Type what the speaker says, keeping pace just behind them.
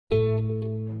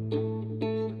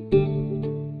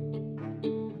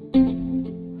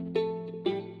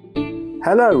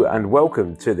Hello and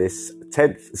welcome to this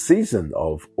 10th season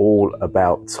of All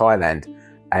About Thailand,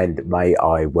 and may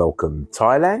I welcome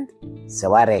Thailand, ส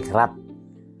วัสดีครับ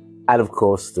and of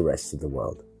course the rest of the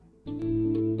world.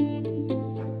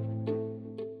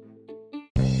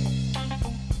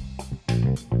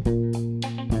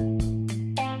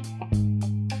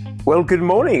 Well, good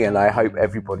morning, and I hope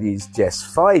everybody is just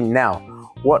fine. Now,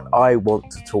 what I want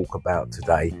to talk about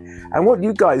today, and what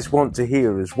you guys want to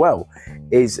hear as well,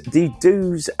 is the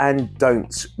do's and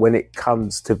don'ts when it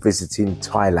comes to visiting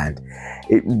Thailand.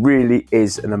 It really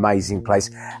is an amazing place,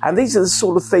 and these are the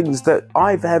sort of things that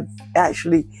I've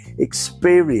actually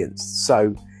experienced.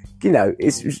 So,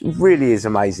 it really is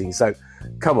amazing. So,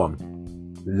 come on,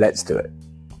 let's do it.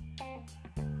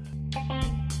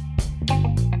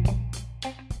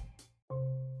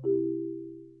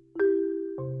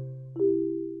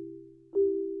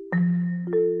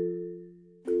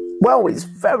 Well, it's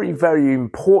very, very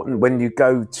important when you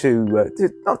go to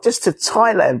not just to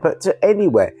Thailand, but to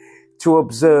anywhere, to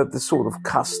observe the sort of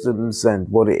customs and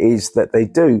what it is that they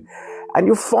do. And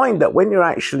you'll find that when you're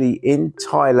actually in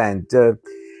Thailand,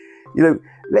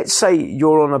 let's say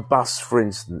you're on a bus, for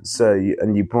instance,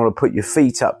 and you want to put your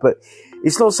feet up, but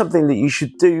it's not something that you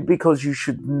should do, because you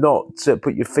should not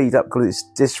put your feet up because it's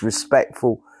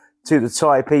disrespectful to the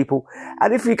Thai people.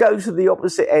 And if you go to the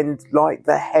opposite end, like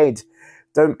the head,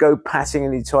 don't go patting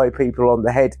any Thai people on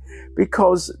the head,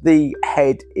 because the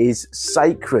head is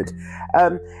sacred.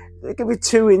 I'll give you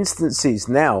two instances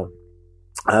now.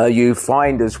 You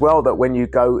find as well that when you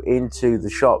go into the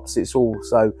shops, it's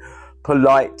also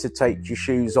polite to take your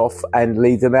shoes off and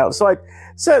leave them outside.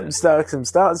 Certain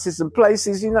circumstances and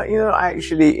places, you're not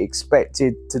actually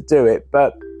expected to do it.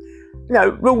 But,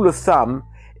 rule of thumb,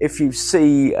 if you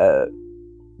see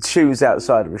shoes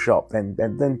outside of a shop,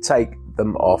 then take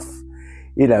them off.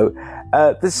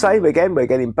 The same again, we're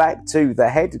getting back to the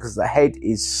head, because the head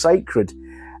is sacred.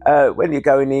 When you're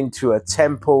going into a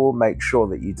temple, make sure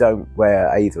that you don't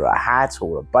wear either a hat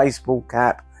or a baseball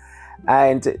cap,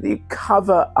 and you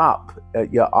cover up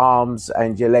your arms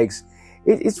and your legs.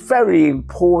 It's very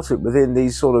important within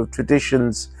these sort of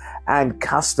traditions and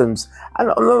customs, and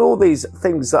all these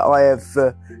things that I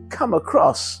have come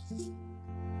across.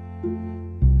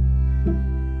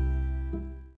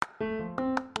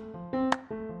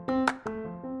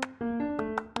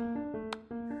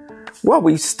 Well,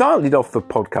 we started off the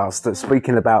podcast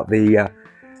speaking about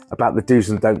the do's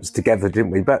and don'ts together, didn't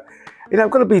we? But I'm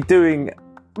going to be doing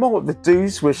more of the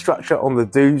do's. We're structured on the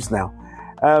do's now.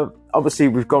 Obviously,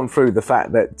 we've gone through the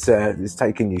fact that it's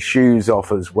taking your shoes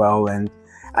off as well, and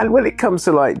when it comes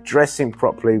to like dressing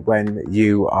properly when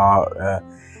you are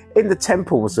in the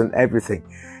temples and everything.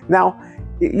 Now,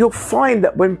 you'll find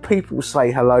that when people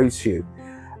say hello to you,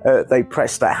 they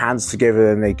press their hands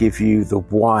together and they give you the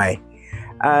Y.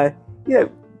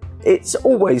 It's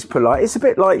always polite. It's a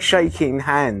bit like shaking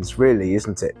hands, really,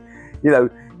 isn't it?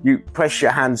 You press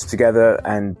your hands together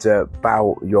and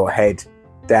bow your head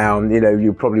down.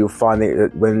 You probably will find it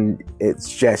that when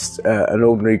it's just an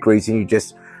ordinary greeting, you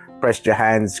just press your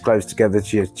hands close together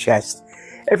to your chest.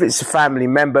 If it's a family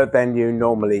member, then you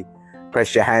normally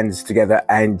press your hands together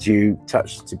and you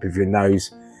touch the tip of your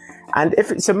nose. And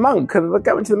if it's a monk, and we'll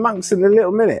go into the monks in a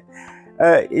little minute,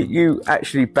 you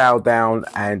actually bow down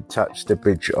and touch the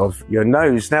bridge of your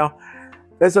nose. Now,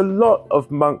 there's a lot of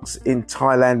monks in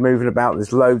Thailand moving about.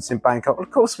 There's loads in Bangkok.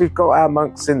 Of course, we've got our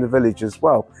monks in the village as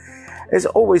well. It's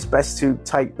always best to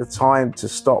take the time to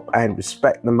stop and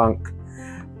respect the monk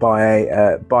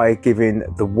by giving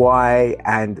the Y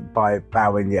and by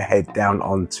bowing your head down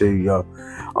onto your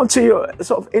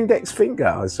sort of index finger,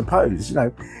 I suppose.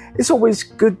 It's always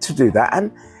good to do that.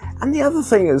 And the other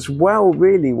thing as well,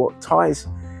 really, what Thais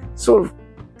sort of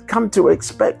come to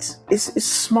expect is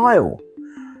smile.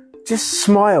 Just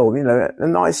smile, a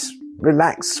nice,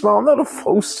 relaxed smile, not a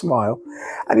false smile.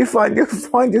 And you'll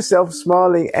find yourself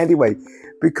smiling anyway,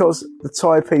 because the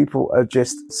Thai people are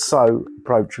just so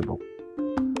approachable.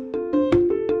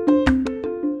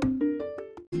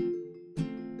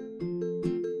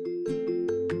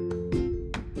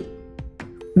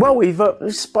 Well, we've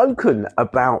spoken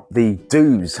about the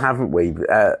do's, haven't we?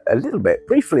 A little bit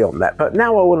briefly on that, but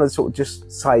now I want to sort of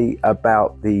just say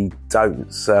about the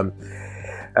don'ts. One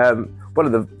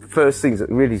of the first things that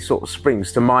really sort of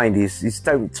springs to mind is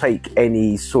don't take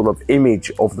any sort of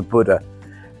image of the Buddha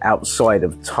outside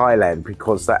of Thailand,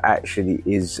 because that actually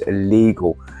is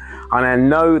illegal. And I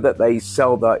know that they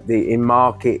sell in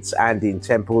markets and in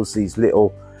temples these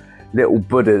little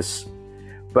Buddhas,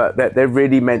 but that they're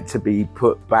really meant to be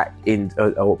put back in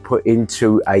or put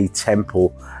into a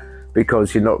temple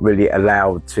because you're not really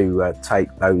allowed to take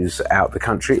those out of the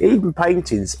country. Even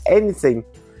paintings, anything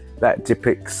that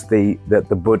depicts the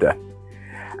Buddha.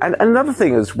 And another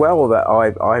thing as well that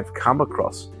I've come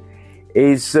across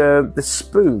is the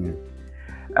spoon.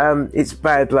 It's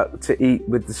bad luck to eat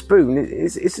with the spoon.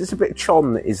 It's a bit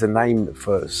chon is a name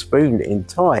for spoon in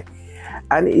Thai,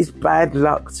 and it is bad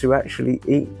luck to actually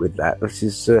eat with that. Which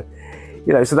is, so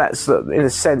that's in a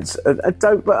sense a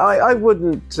don't. But I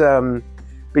wouldn't.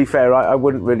 Be fair, I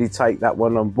wouldn't really take that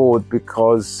one on board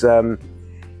because, even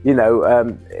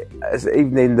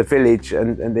in the village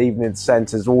and even in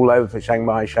centres all over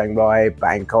Shanghai,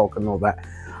 Bangkok, and all that,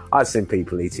 I've seen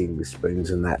people eating with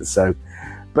spoons and that. So.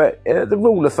 But the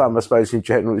rule of thumb, I suppose, in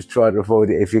general, is try to avoid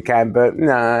it if you can. But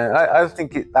no, I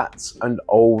think that's an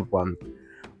old one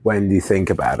when you think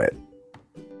about it.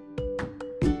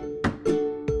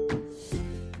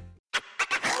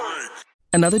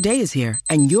 Another day is here,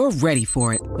 and you're ready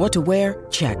for it. What to wear?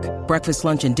 Check. Breakfast,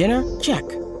 lunch, and dinner? Check.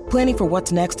 Planning for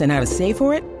what's next and how to save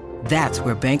for it? That's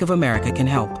where Bank of America can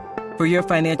help. For your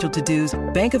financial to-dos,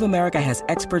 Bank of America has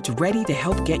experts ready to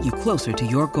help get you closer to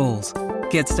your goals.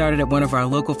 Get started at one of our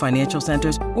local financial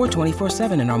centers or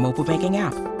 24/7 in our mobile banking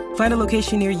app. Find a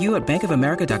location near you at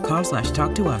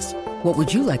bankofamerica.com/talktous. What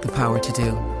would you like the power to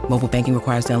do? Mobile banking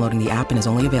requires downloading the app and is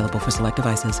only available for select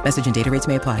devices. Message and data rates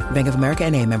may apply. Bank of America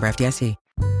N.A., member FDIC.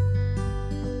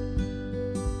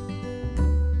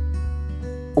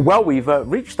 Well, we've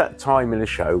reached that time in the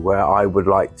show where I would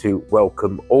like to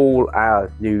welcome all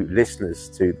our new listeners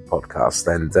to the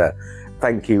podcast, and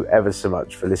thank you ever so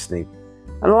much for listening.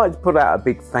 And I'd like to put out a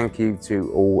big thank you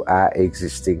to all our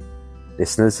existing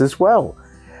listeners as well.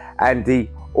 And the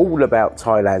All About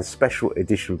Thailand Special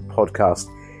Edition podcast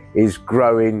is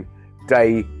growing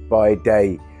day by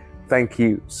day. Thank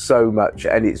you so much.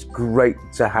 And it's great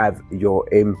to have your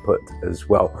input as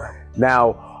well.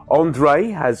 Now, Andre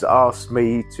has asked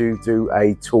me to do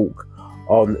a talk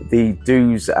on the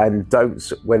do's and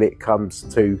don'ts when it comes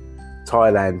to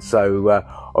Thailand. So,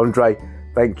 Andre,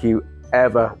 thank you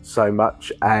ever so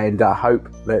much, and I hope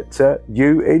that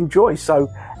you enjoy. So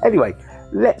anyway,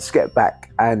 let's get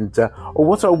back, and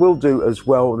what I will do as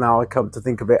well, now I come to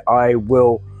think of it, I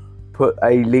will put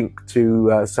a link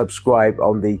to subscribe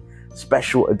on the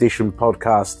special edition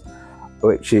podcast,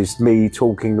 which is me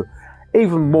talking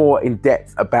even more in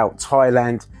depth about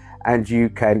Thailand, and you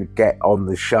can get on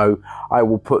the show. I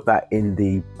will put that in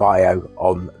the bio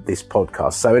on this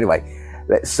podcast. So anyway,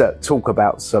 let's talk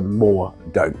about some more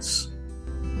don'ts.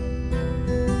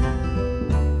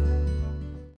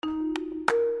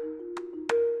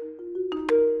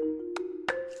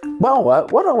 Well,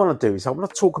 what I want to do is I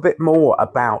want to talk a bit more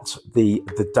about the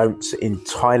don'ts in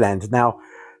Thailand. Now,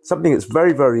 something that's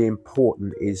very, very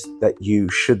important is that you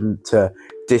shouldn't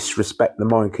disrespect the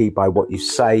monarchy by what you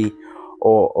say,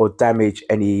 or damage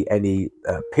any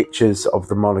pictures of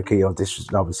the monarchy, or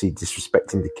obviously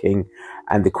disrespecting the king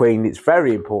and the queen. It's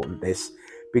very important, this,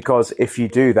 because if you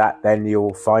do that, then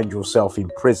you'll find yourself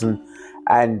in prison.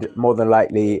 And more than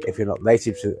likely, if you're not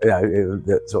native to,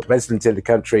 the sort of resident in the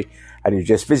country, and you're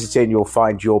just visiting, you'll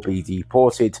find you'll be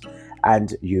deported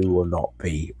and you will not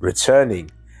be returning.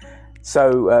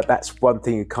 So that's one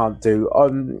thing you can't do.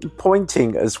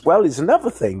 Pointing as well is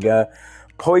another thing.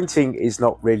 Pointing is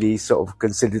not really sort of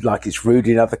considered like it's rude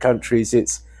in other countries.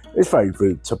 It's very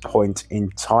rude to point in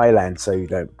Thailand, so you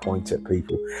don't point at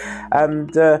people.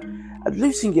 And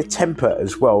losing your temper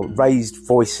as well, raised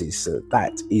voices,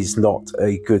 that is not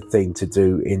a good thing to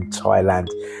do in Thailand.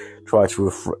 Try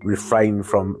to refrain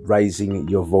from raising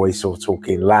your voice or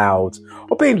talking loud,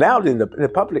 or being loud in a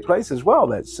public place as well.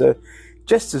 That's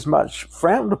just as much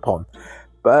frowned upon.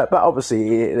 But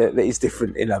obviously it is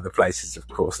different in other places, of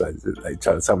course. They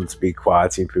tell someone to be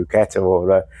quiet in Phuket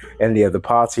or any other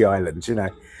party islands,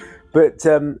 But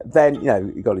then,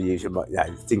 you've got to use your mind,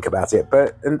 think about it.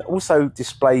 And also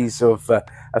displays of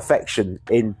affection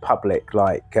in public,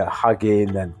 like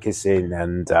hugging and kissing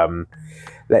and,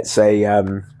 let's say,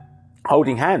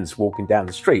 holding hands walking down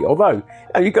the street. Although,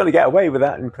 you're going to get away with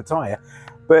that in Pattaya,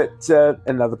 but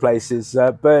in other places,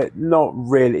 but not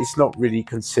really. It's not really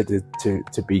considered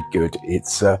to be good.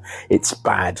 It's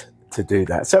bad to do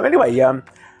that. So anyway,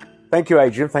 thank you,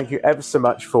 Adrian. Thank you ever so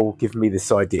much for giving me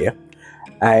this idea.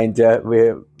 And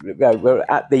we're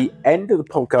at the end of the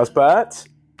podcast, but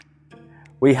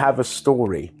we have a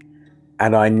story,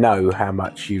 and I know how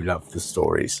much you love the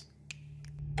stories.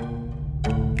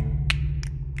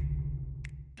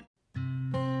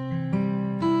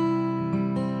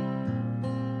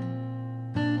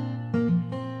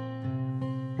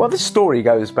 Well, this story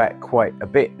goes back quite a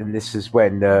bit, and this is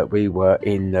when we were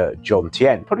in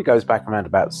Jomtien. Probably goes back around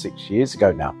about 6 years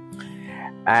ago now.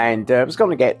 And I was going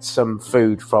to get some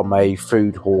food from a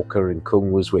food hawker, and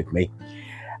Kung was with me.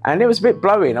 And it was a bit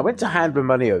blowy, and I went to hand the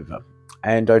money over,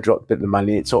 and I dropped a bit of the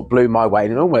money. It sort of blew my way,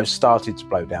 and it almost started to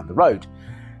blow down the road.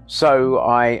 So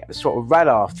I sort of ran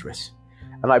after it,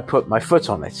 and I put my foot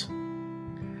on it.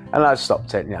 And I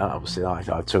stopped it. Obviously,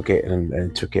 I took it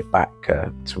and took it back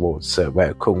towards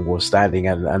where Kung was standing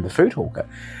and the food hawker.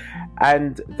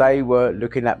 And they were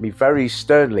looking at me very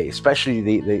sternly, especially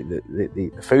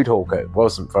the food hawker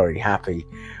wasn't very happy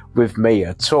with me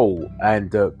at all.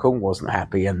 And Kung wasn't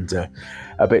happy, and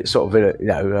a bit sort of,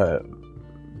 a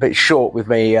bit short with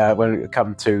me when it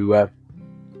come to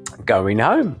going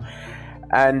home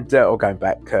and or going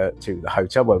back to the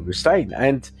hotel where we were staying.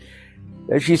 And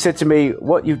she said to me,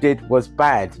 "What you did was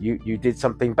bad. You did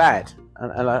something bad."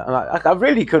 And I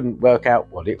really couldn't work out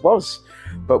what it was.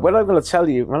 But what I'm going to tell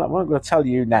you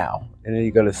now, and then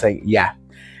you're going to think, yeah.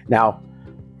 Now,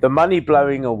 the money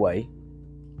blowing away,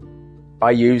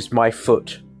 I used my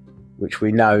foot, which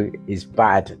we know is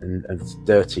bad and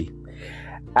dirty.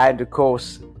 And of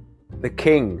course, the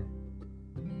king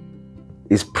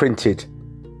is printed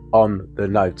on the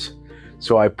note.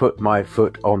 So I put my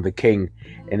foot on the king,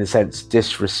 in a sense,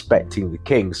 disrespecting the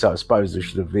king. So I suppose I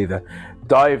should have either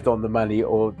dived on the money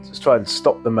or try and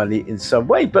stop the money in some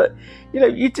way. But, you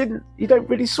don't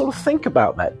really sort of think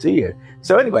about that, do you?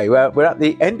 So anyway, we're at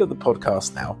the end of the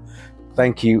podcast now.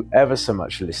 Thank you ever so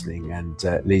much for listening, and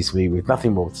leaves me with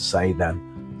nothing more to say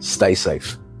than stay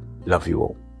safe. Love you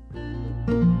all.